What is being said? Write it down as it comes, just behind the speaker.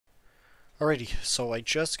Alrighty, so I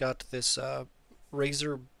just got this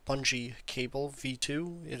Razer bungee cable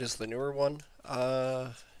V2. It is the newer one.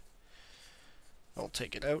 I'll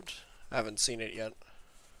take it out. I haven't seen it yet.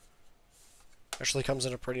 Actually comes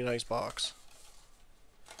in a pretty nice box.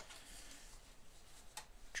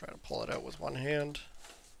 Try to pull it out with one hand.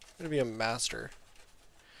 I'm gonna be a master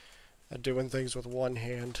at doing things with one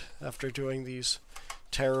hand after doing these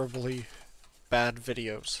terribly bad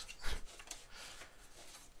videos.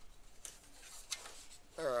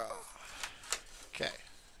 Okay,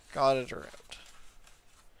 got it around.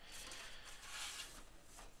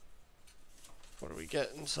 What do we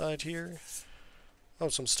get inside here? Oh,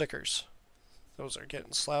 some stickers. Those are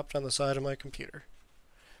getting slapped on the side of my computer.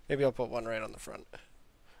 Maybe I'll put one right on the front. What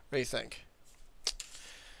do you think?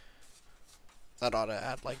 That ought to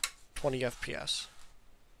add like 20 FPS.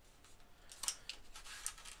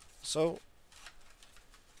 So,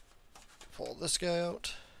 pull this guy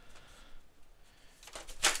out.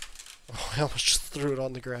 Oh, I almost just threw it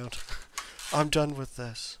on the ground. I'm done with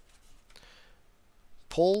this.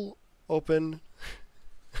 Pull, open.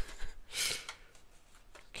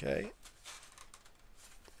 Okay.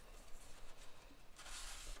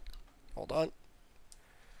 Hold on.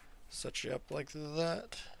 Set you up like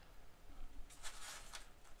that.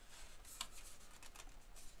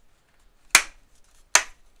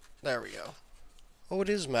 There we go. Oh, it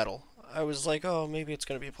is metal. I was like, oh, maybe it's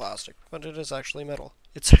going to be plastic, but it is actually metal.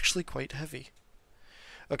 It's actually quite heavy.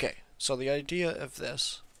 Okay, so the idea of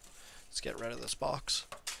this, let's get rid of this box.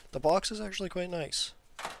 The box is actually quite nice.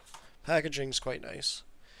 Packaging's quite nice.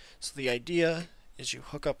 So the idea is you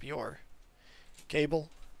hook up your cable,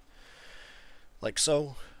 like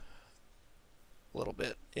so, a little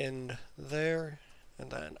bit in there,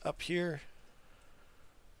 and then up here.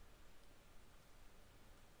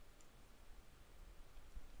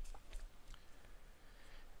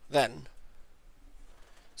 Then,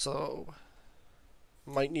 so,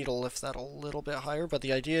 might need to lift that a little bit higher, but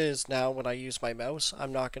the idea is now when I use my mouse,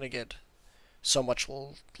 I'm not going to get so much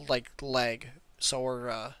like lag,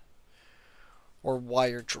 or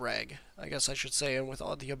wire drag, I guess I should say, and with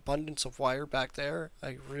all the abundance of wire back there,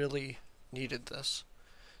 I really needed this.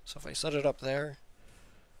 So if I set it up there,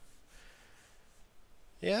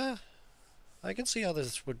 yeah, I can see how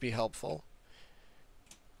this would be helpful.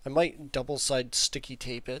 I might double-side sticky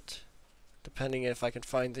tape it, depending if I can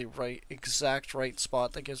find the exact right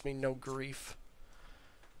spot that gives me no grief.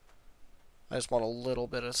 I just want a little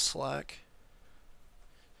bit of slack.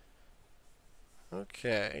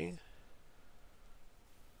 Okay.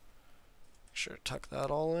 Make sure to tuck that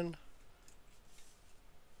all in.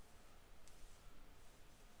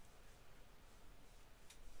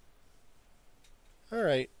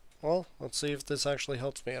 Alright, well, let's see if this actually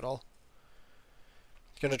helps me at all.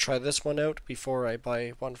 Gonna try this one out before I buy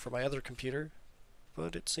one for my other computer,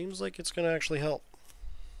 but it seems like it's gonna actually help.